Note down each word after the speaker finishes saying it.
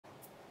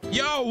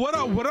Yo, what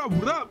up, what up,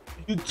 what up,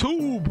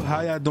 YouTube?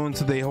 How y'all doing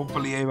today?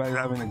 Hopefully everybody's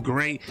having a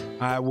great.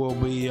 I will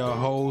be your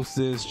host,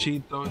 this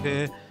Cheeto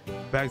here,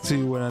 back to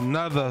you with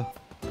another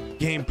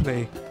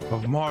gameplay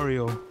of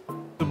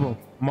Super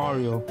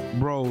Mario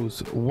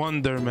Bros.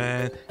 Wonder,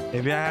 man.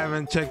 If y'all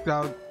haven't checked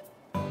out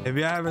the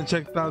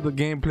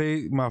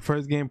gameplay, my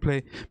first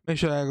gameplay, make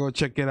sure y'all go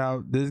check it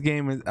out. This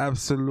game is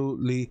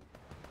absolutely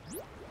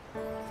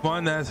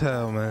fun as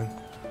hell, man.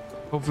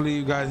 Hopefully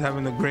you guys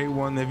having a great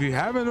one. If you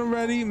haven't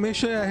already, make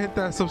sure y'all hit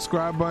that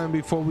subscribe button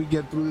before we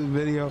get through the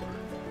video,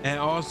 and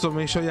also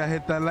make sure y'all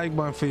hit that like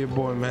button for your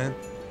boy, man.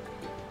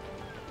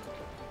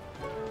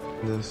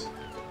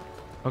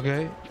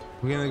 Okay,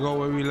 we're gonna go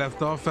where we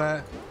left off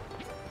at.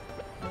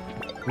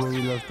 Let's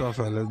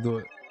do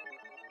it.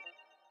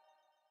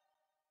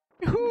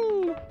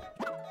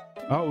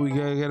 Oh, we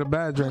gotta get a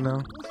badge right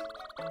now.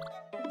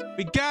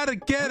 We gotta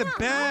get a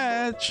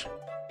badge.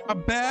 A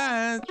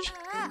badge.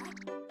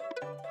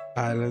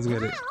 All right, let's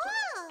get it.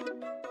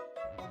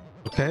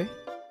 Okay.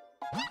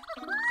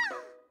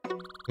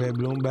 Okay,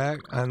 bloom back.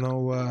 I know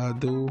what I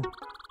do.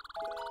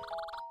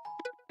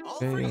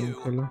 Okay,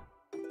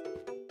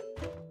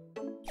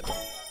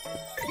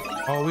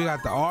 oh, we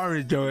got the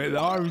orange, Joey.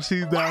 The orange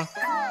seeds now.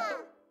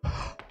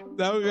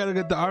 Now we gotta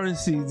get the orange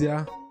seeds,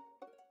 yeah.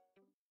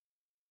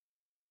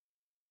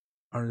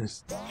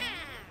 Orange.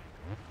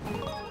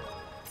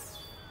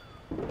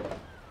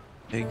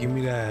 Hey, give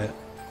me that.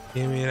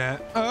 Give me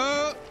that.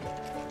 Oh!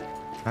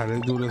 Alright,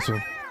 let's do this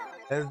one.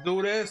 Let's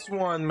do this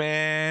one,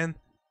 man.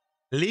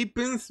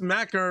 Leaping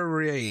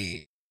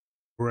Smackery.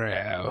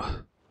 Bro.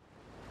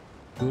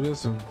 Do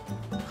this one.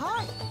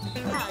 Hi.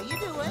 How you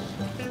doing?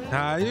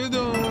 How you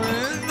doing?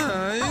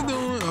 How you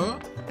doing? Oh.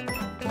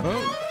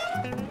 Oh.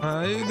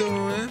 How you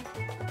doing?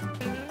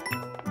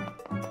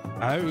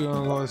 Alright, we're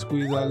gonna go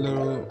squeeze our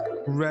little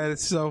red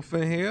self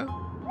in here.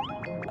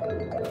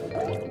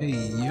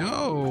 Hey,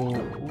 yo.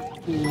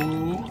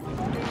 Ooh.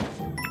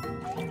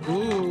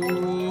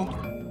 Ooh.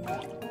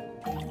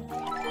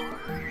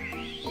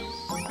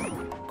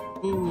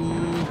 Ooh.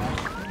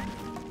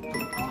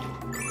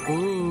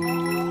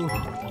 Ooh.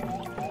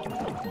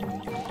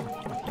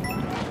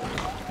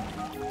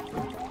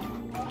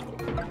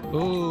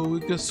 Oh, we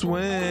can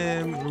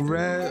swim.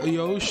 Red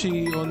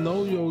Yoshi or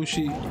no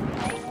Yoshi.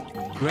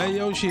 Red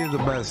Yoshi is the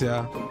best,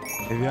 y'all.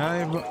 If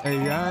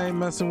y'all ain't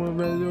messing with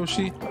Red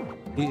Yoshi,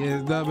 he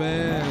is the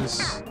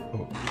best.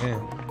 Oh,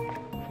 damn.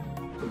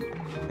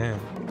 Damn.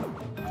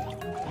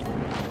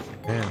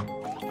 Damn.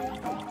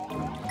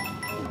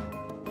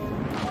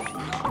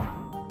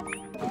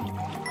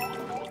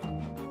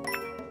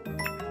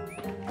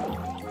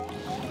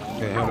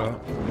 Okay, hold up.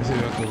 Let's see if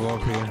I can go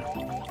up here.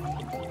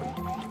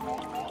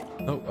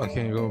 Nope, I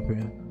can't go up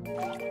here.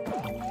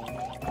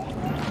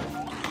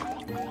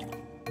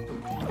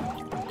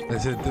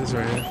 Let's hit this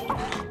right here.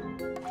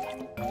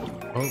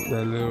 Oh,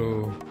 that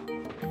little.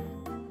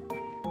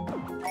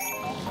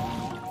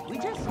 We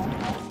just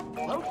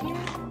float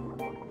here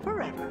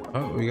forever.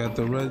 Oh, we got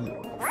the red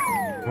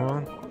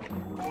one.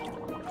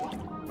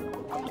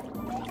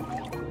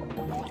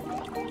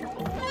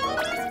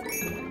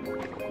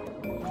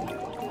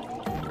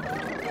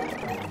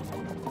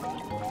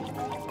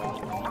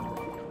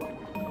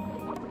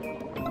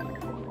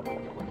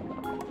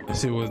 Let's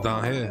see what's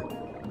down here.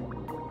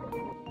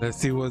 Let's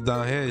see what's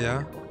down here,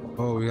 yeah.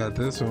 Oh, we got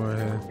this one right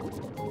here.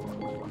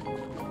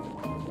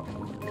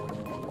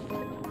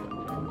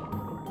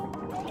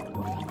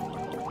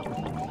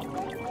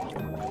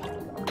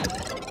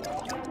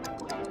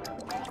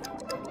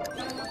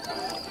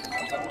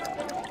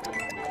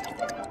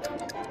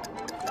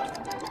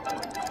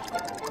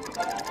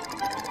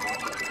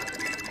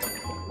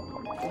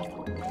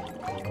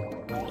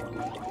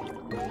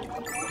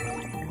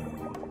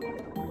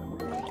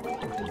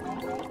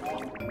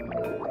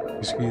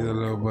 Squeeze a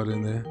little butt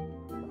in there.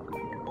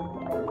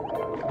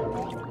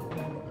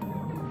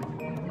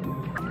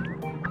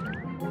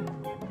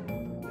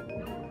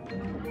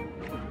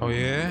 Oh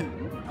yeah?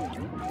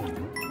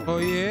 Oh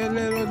yeah,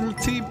 little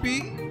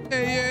teepee.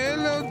 Hey yeah,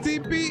 little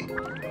teepee.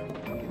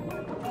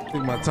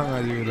 Stick my tongue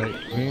out of you like,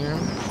 yeah.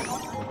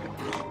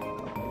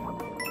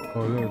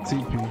 Oh, little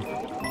teepee.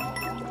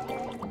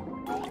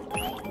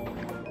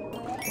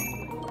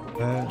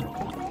 Yeah.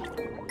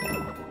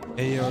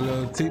 Hey yo,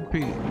 little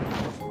teepee.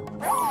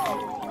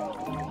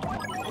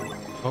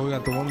 Oh, we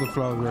got the Wonder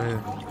Flowers right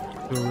here.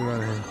 See what we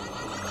got here.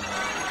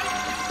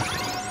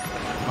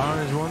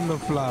 Orange Wonder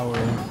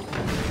Flower.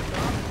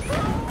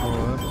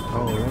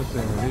 Oh, that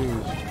thing is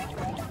huge.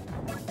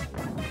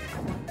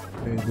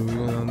 Okay, do we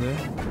go down there?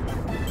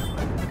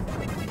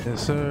 Yes,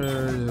 sir.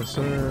 Yes,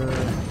 sir.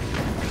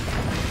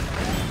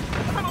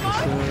 Yes,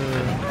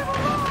 sir.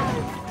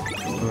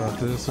 What about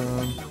this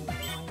one?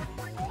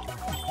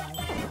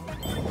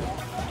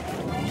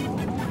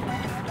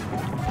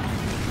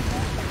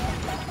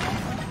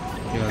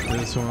 Got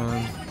this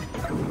one.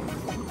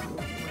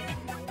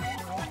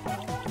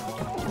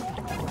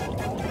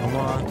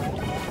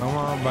 Come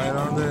on, bite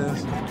on this.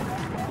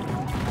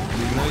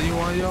 You know you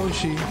want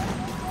Yoshi.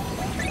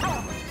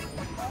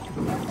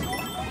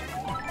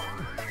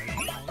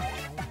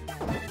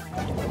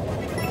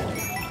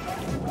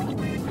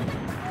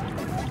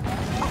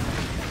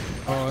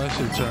 that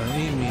shit trying to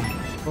eat me.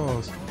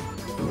 Pause.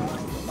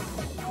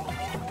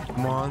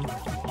 Come on.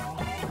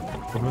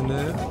 Come in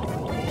there.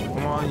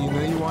 Come on, you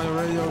know you want your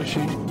radio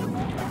sheet.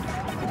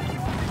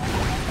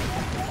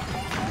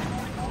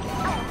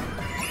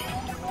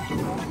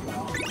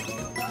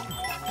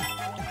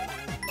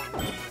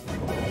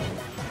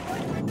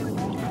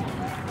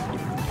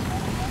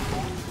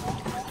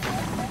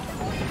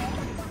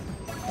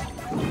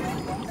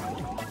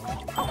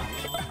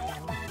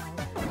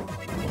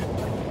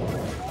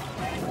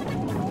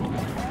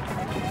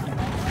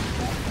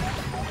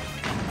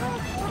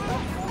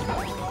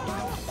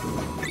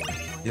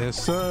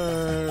 Yes,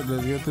 sir.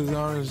 Let's get this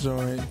orange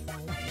joint.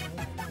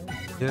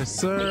 Yes,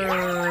 sir.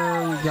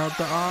 We got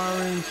the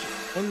orange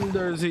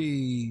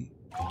Wondersy.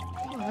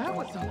 Well, that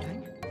was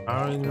something.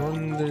 Orange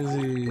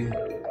Wondersy.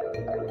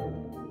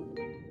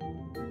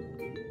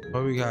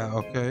 What we got?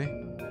 Okay.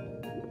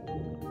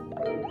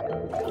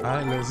 All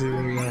right, let's see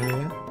what we got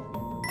here.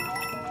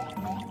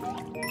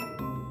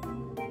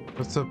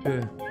 What's up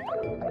here?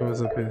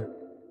 What's up here?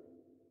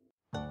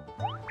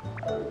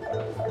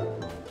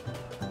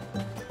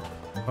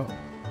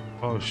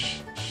 Oh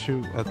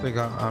shoot, I think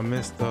I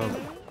messed up.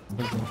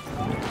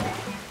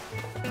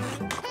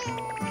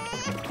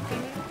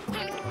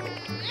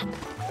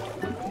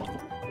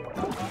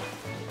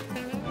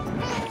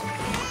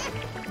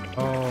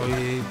 Oh,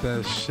 he ate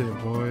that shit,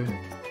 boy.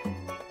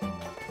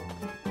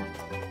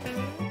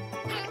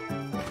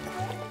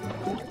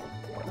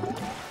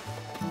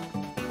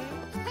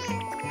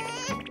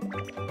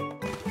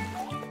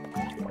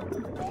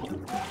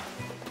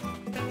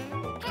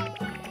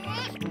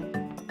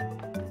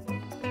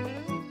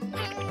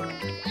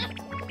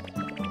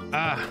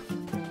 Ah.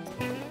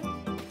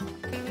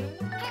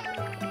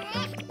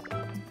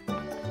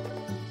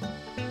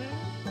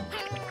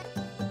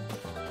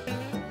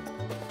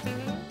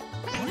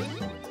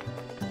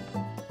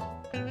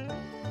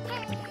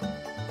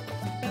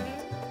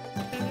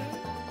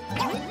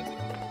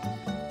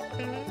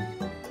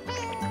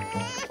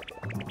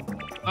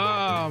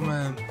 Oh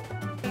man.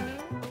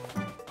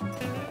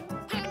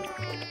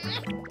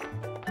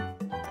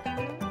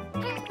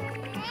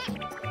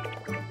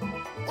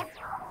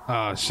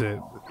 Oh shit.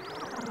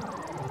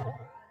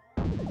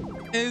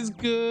 It's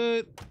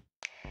good.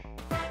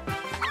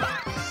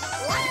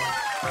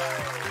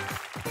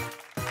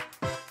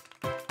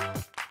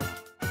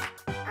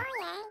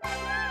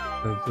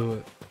 Let's do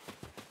it.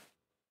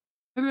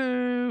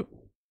 Hello.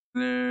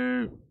 Hello.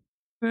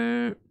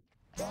 Hello.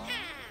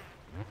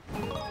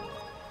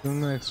 The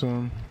next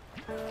one.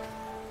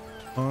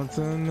 On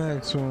to the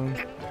next one.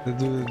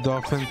 Let's do the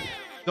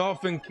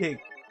dolphin kick.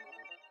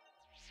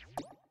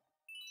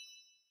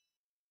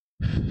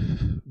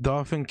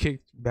 Dolphin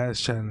kick bass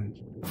challenge.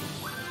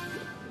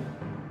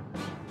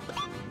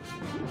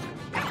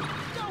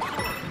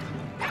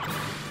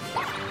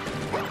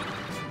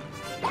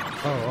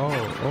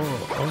 Oh.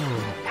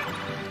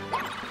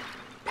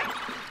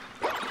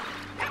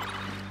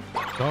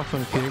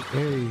 Dolphin kick,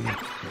 hey.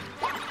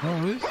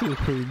 Oh, this is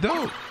pretty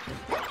dope.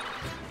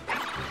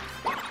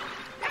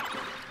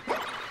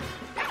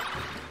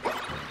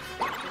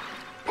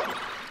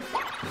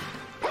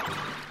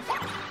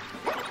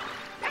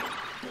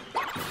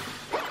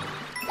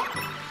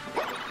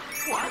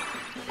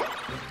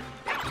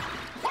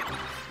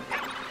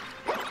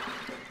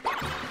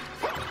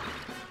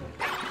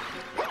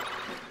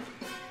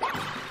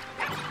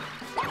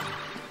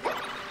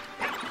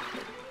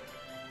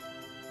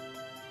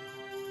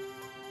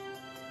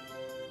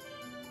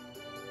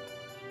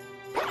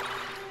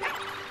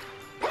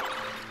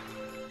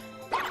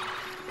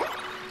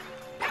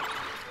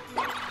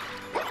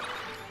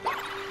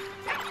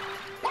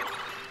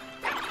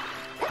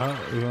 Oh,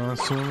 you want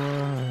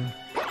some?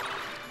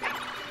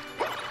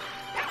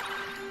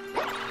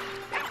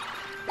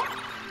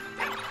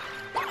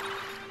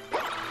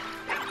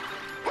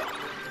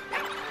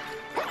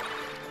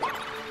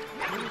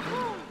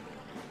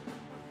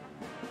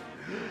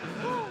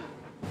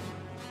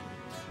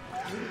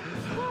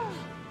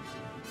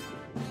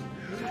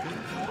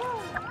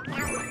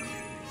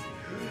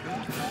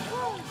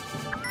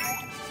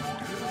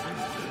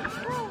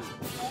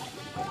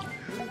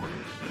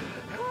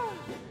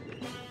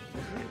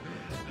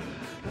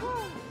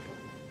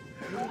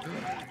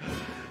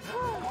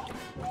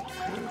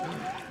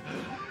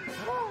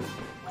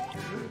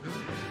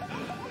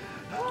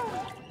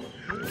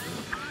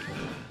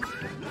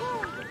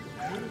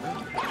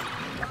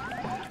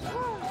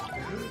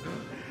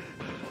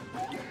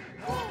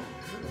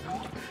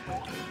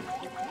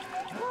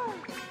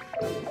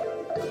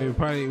 We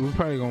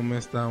probably gonna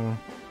miss that one.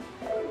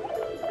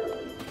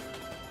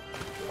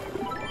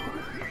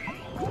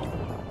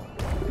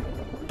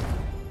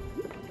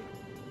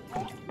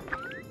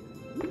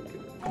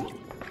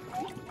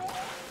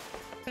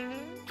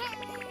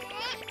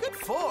 Good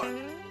for.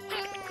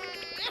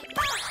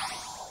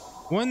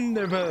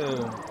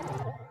 Wonderful.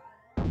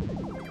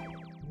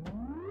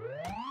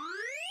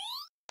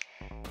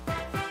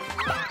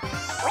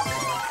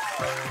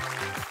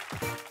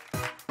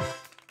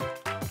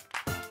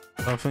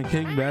 Dolphin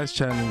kick bass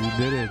challenge,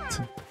 we did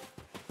it.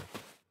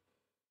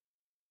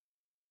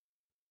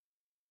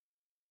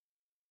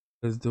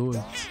 Let's do it.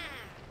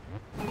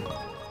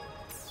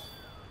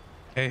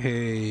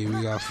 Hey,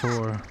 we got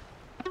 4.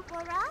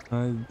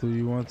 Do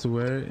you want to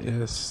wear it?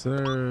 Yes,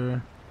 sir.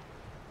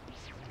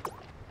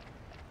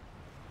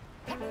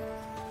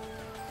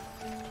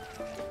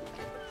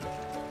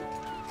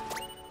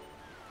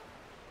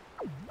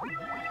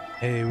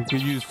 Hey, we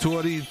could use 2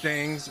 of these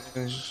things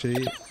and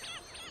shit.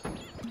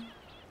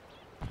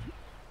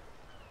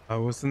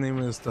 What's the name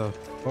of this stuff?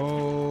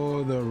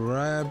 Oh, the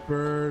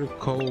Rapper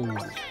Code.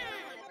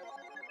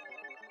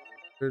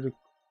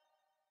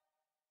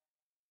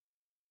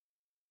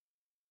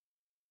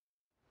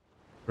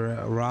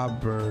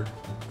 Robert.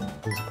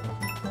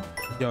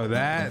 Yo,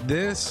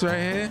 this right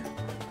here.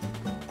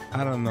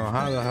 I don't know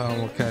how the hell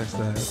I'm gonna catch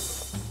that.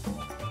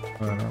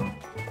 I don't know.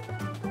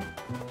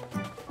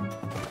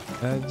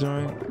 That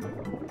joint.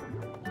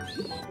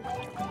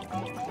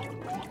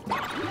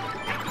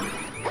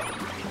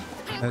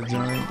 That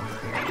joint.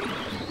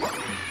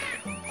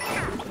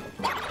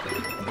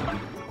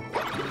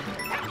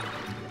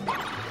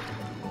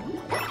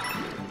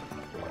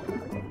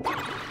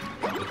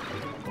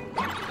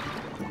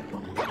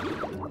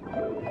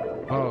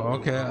 Oh,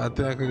 okay. I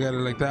think I could get it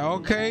like that.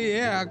 Okay,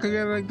 yeah, I could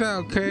get it like that.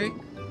 Okay.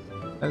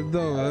 That's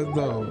dope. That's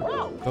dope.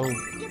 Dope.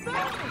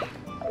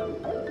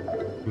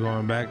 We're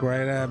going back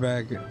right at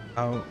back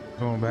out.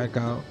 Going back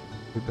out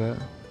with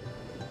that.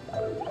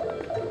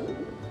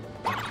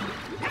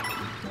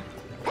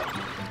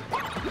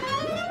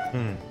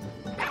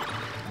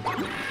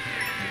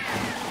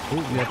 Ooh,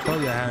 ya thought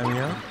you had me,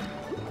 huh?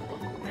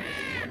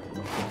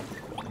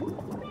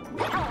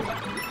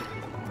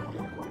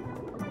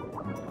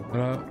 What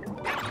up?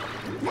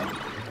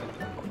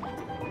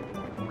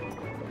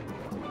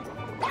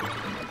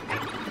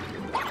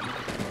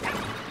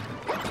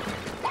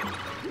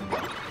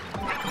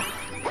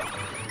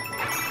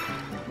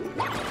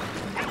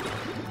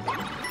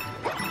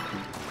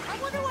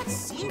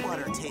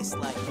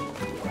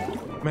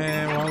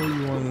 Man, why would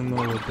you want to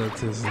know what that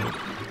tastes like?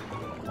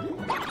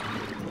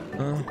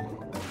 Huh?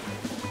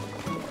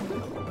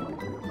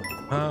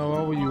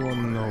 Why would you want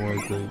to know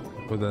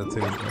what that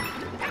tastes like?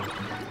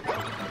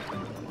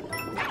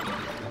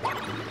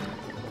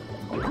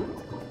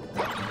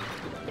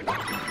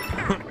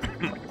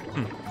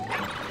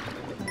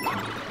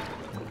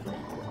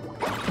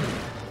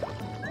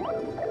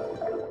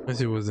 Let's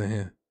see what's in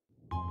here.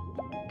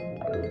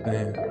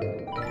 Damn.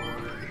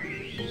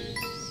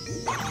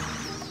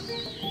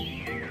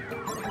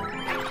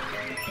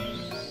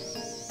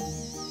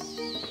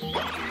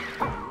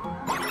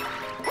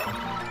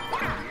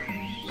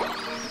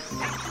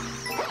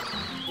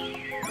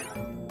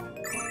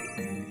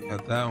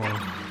 Got that one.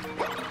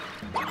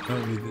 That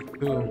we did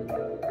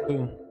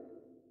two.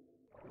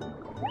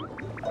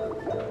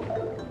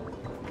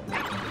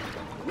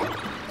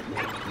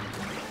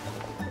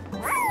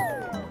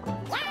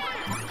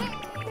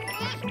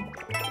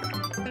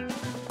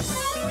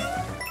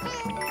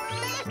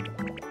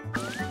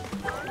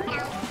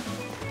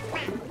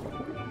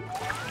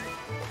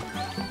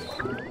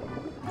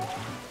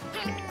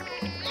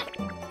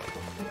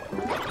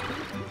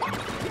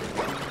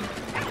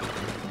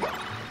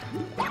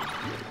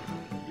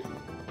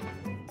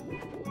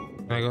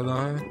 Can I go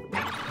down here?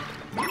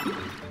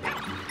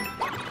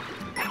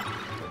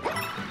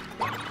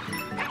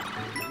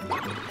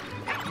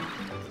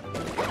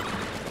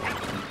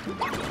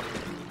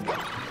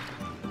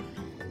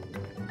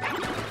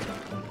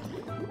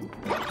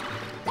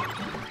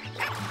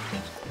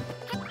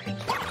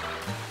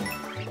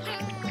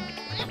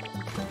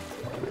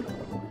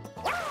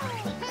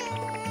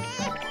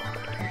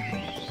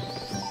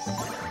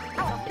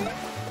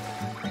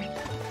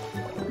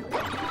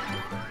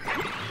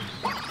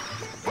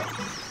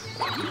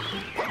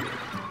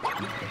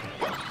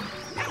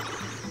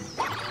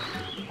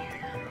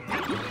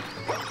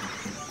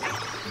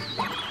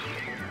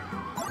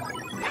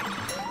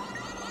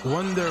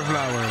 Wonder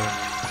flower.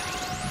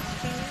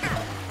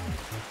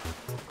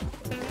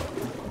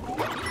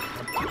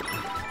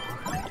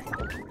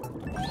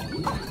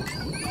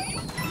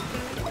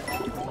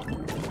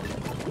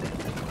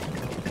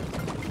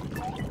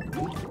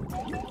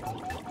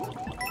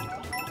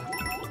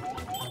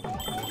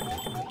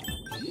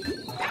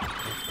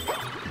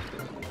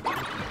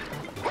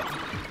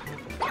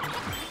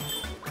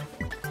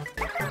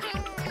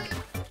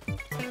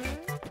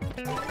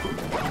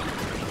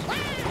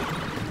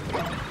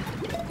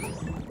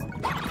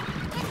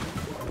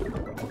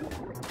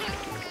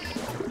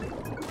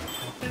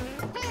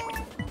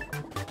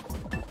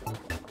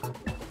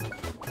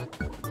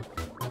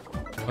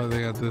 Oh,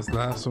 they got this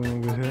last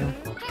one over here.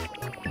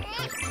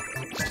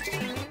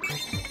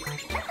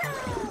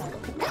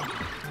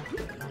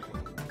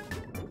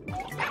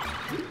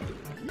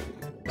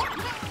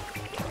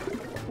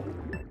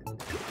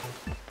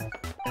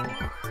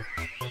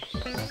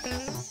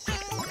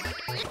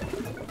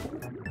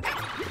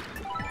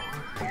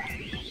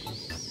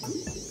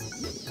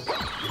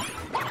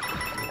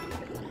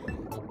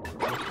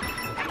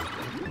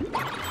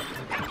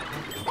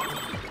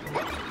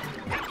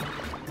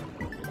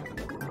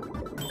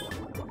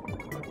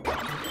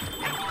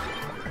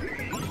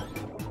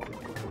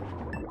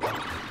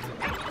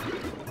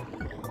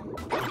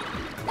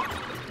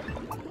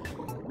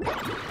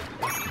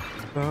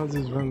 The hell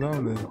just run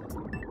down there?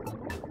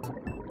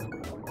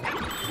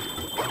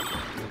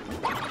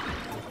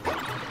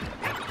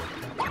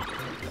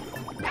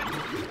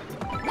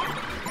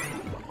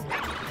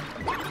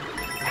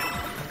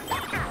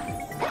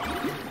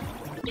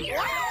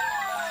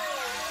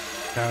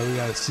 Yeah, we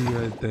gotta see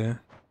right there.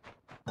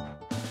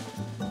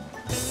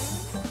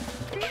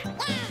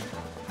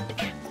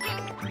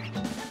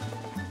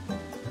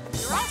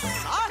 You're all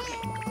soggy.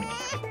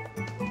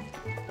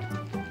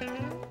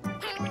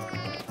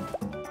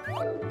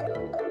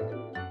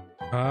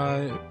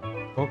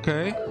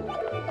 Okay.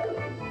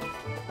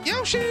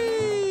 Yoshi!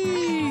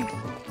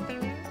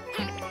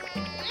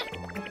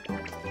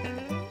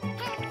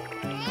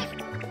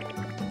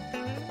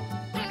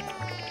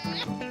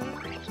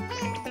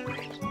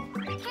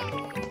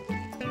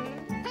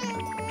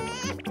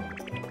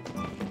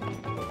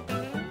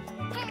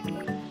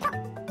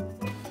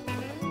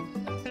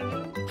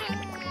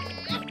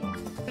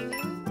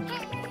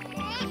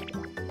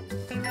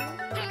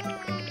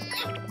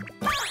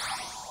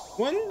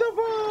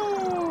 Wonderful!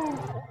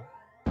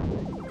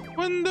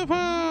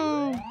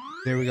 Wonderful!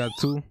 There we got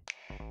two.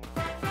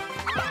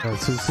 Got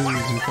two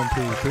series. We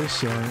completed this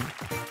joint.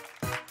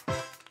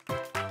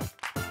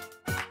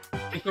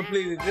 We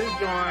completed this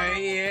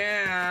joint,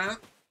 yeah.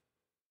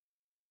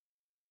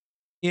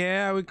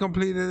 Yeah, we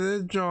completed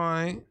this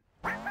joint.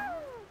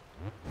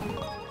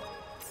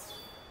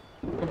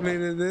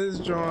 Completed this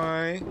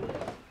joint.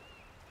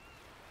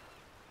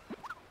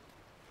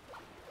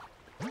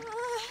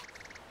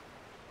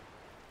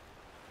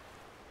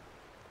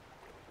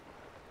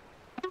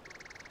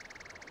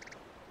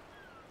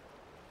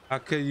 I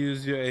could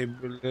use your a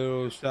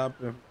little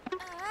shopping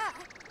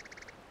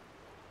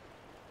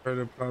for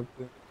the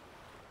prompting.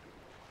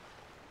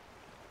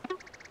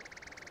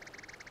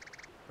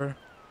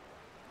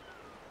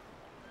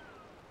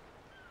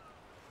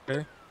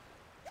 Okay.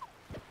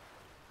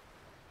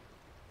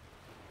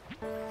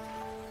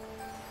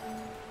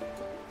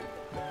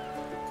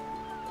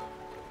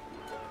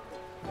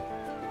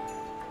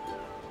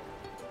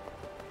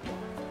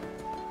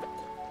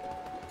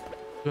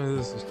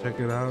 Let's just check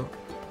it out.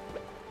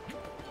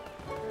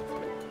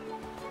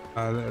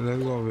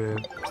 Let's go over here.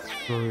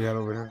 What we got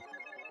over here?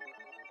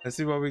 Let's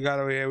see what we got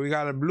over here. We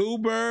got a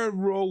bluebird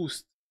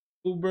roast.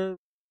 Bluebird.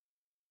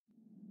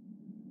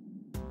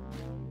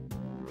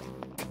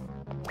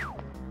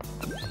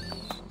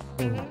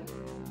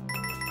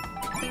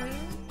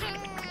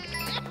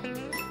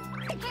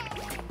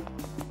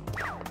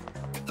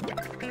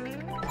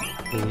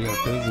 Oh, we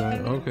got this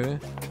one. Okay.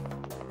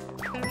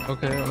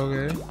 Okay.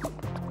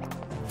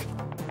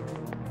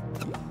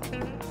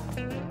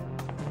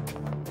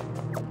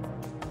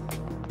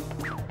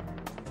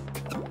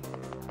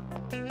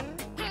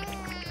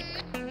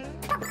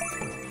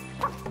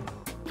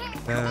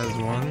 There's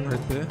one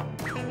right there.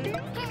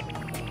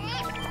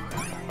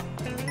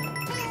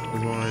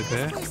 There's one right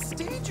there. This place is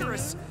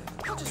dangerous.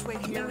 I'll just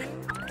wait here.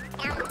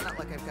 Not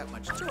like I've got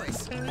much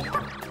choice. Give me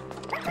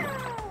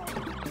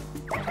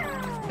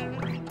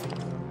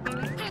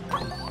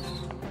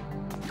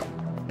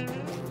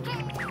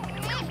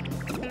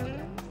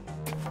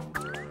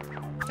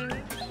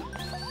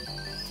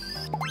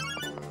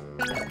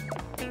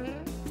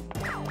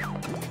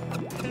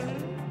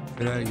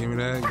that. Give me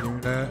that.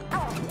 Give that.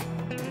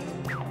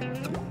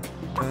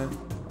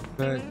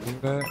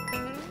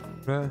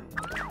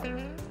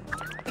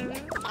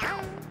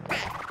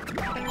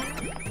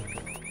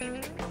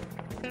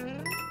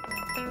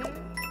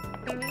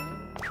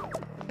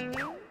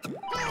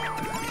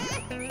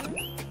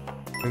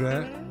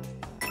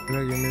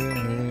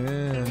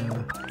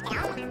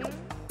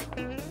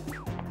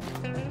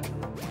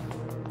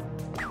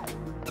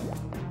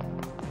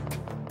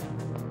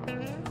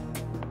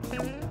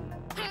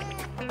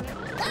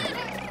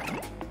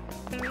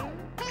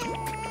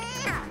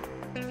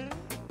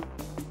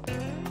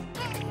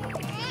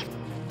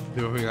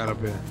 See what we got up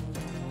here.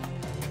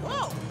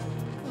 Whoa!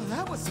 Well,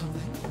 that was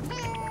something.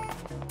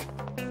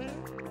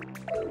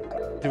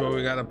 See what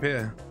we got up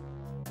here.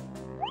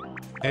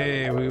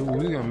 Hey, we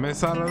gonna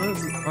miss out on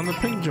this on the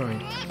pink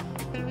joint.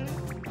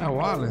 Y'all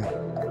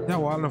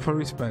wildin' for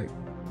respect.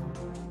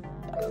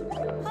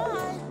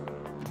 Hi.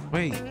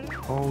 Wait,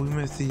 oh, we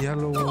missed the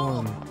yellow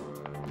one.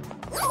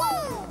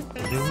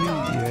 Did we?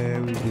 Yeah,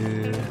 we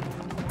did.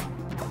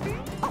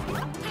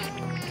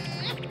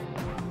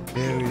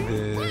 Yeah, we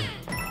did.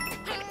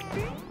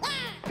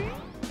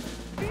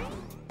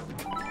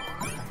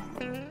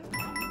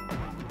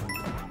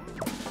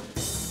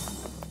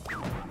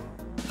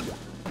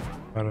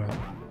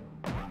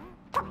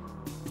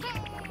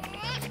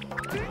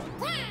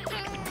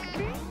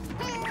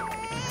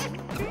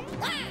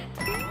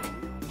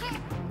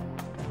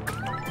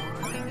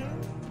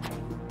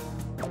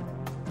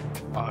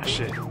 Oh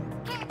shit.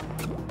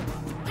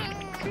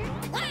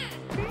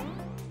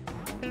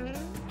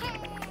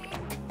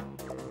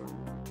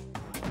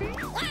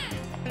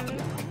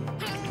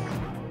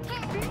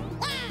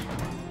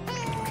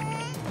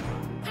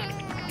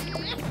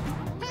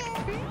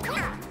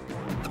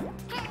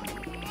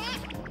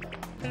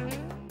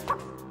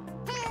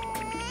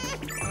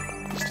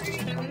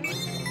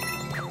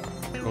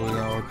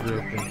 three,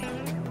 okay.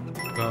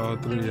 Got all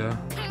three, yeah.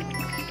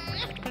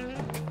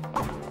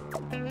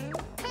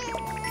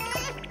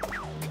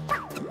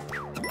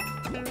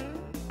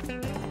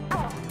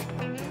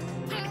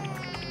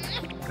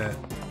 That.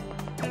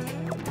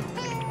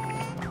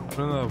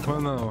 Put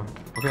another one.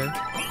 Okay.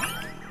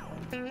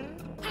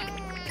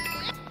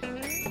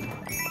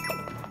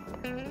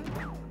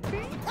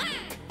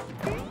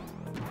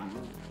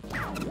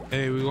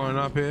 Hey, we going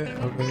up here?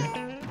 Okay.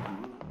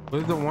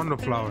 Where's the wonder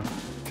flower?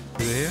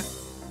 Is it here?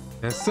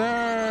 Yes,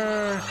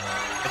 sir!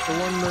 That's the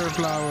wonder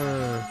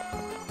flower.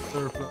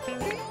 Ooh,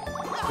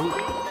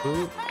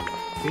 ooh,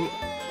 ooh.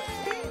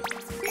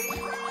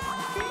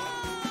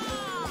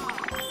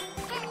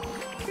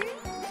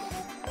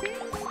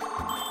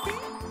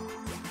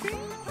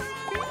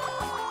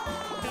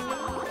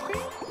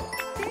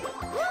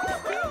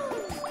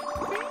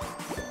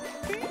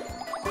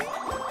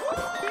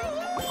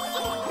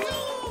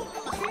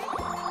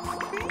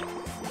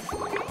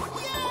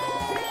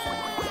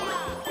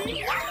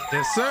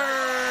 Yes,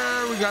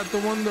 sir. We got the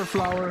wonder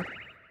flower.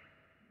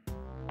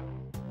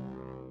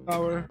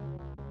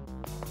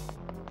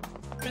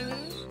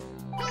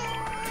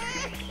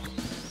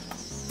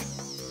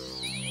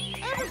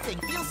 Everything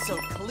feels so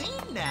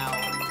clean now.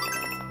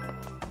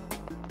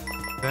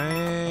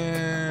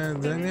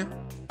 Damn, Daniel.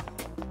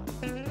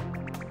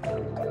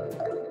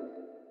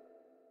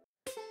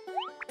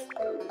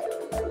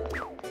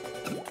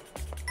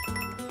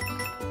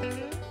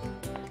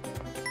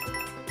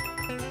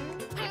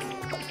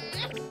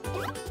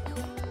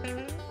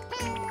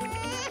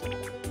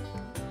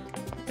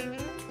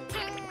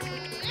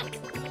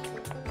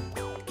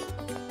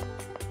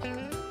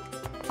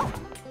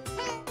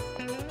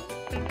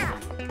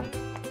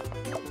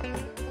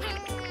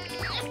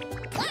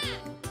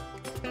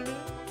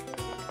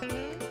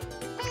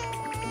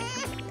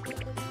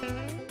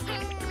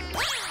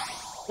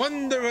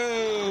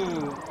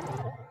 Wonderful.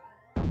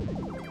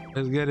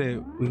 Let's get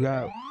it. We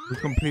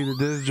completed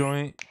this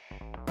joint.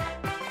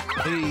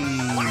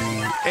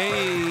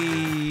 Hey,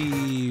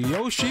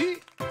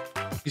 Yoshi.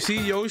 You see,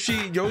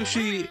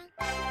 Yoshi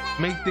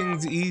make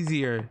things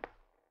easier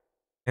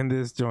in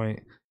this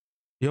joint.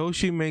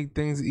 Yoshi make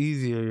things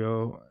easier,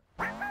 yo.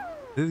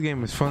 This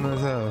game is fun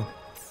as hell.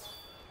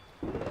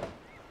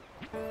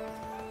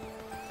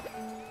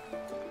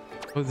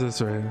 What's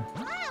this right here?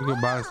 We can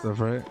buy stuff,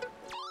 right?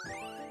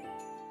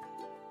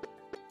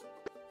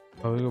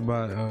 Oh, we can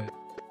buy. Oh,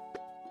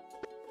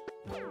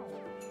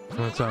 I'm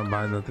not trying to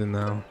buy nothing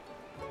now.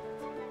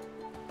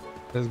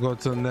 Let's go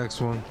to the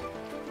next one.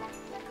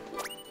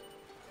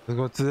 Let's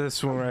go to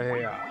this one right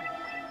here.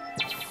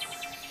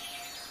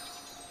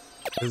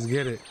 Let's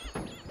get it.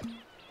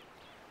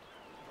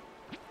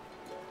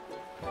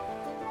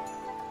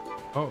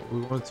 Oh,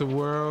 we went to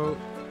World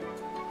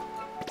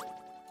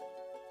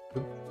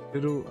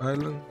Petal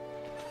Island.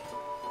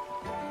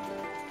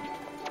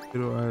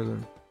 Petal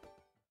Island.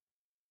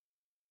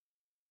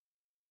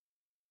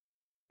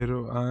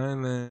 Petal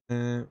Island.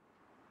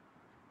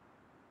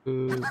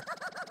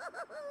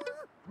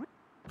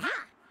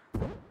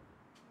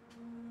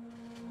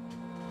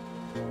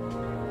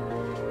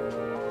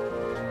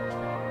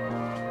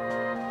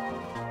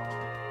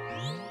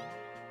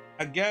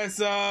 I guess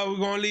we're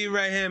gonna leave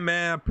right here,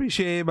 man. I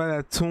appreciate everybody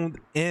that tuned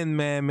in,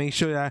 man. Make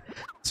sure y'all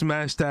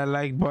smash that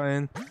like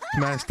button,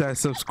 smash that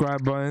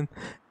subscribe button,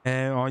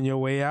 and on your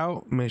way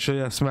out, make sure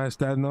y'all smash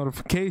that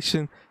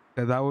notification,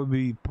 because I will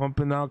be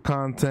pumping out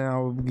content. I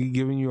will be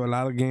giving you a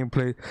lot of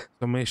gameplay,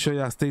 so make sure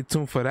y'all stay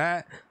tuned for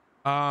that.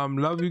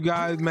 Love you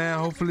guys, man.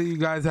 Hopefully you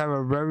guys have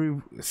a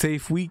very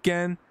safe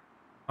weekend,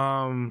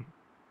 and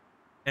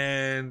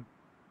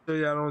so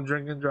y'all don't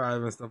drink and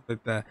drive and stuff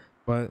like that.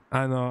 But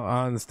I know,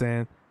 I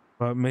understand.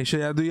 But make sure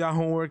y'all do your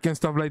homework and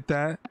stuff like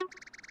that.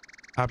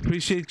 I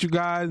appreciate you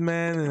guys,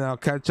 man, and I'll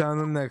catch you on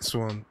the next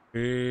one.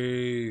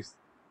 Peace.